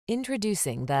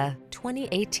Introducing the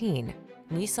 2018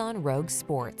 Nissan Rogue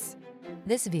Sports.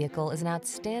 This vehicle is an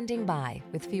outstanding buy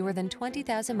with fewer than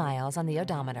 20,000 miles on the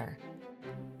odometer.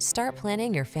 Start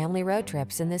planning your family road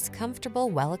trips in this comfortable,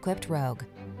 well-equipped Rogue.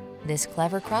 This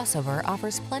clever crossover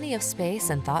offers plenty of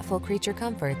space and thoughtful creature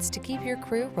comforts to keep your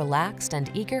crew relaxed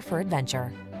and eager for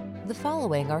adventure. The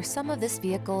following are some of this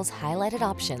vehicle's highlighted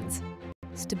options: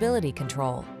 stability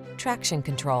control, traction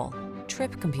control,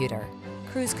 trip computer,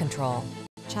 cruise control,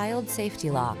 child safety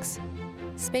locks.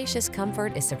 Spacious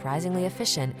comfort is surprisingly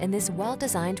efficient in this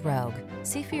well-designed Rogue.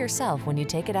 See for yourself when you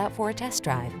take it out for a test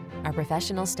drive. Our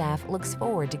professional staff looks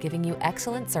forward to giving you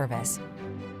excellent service.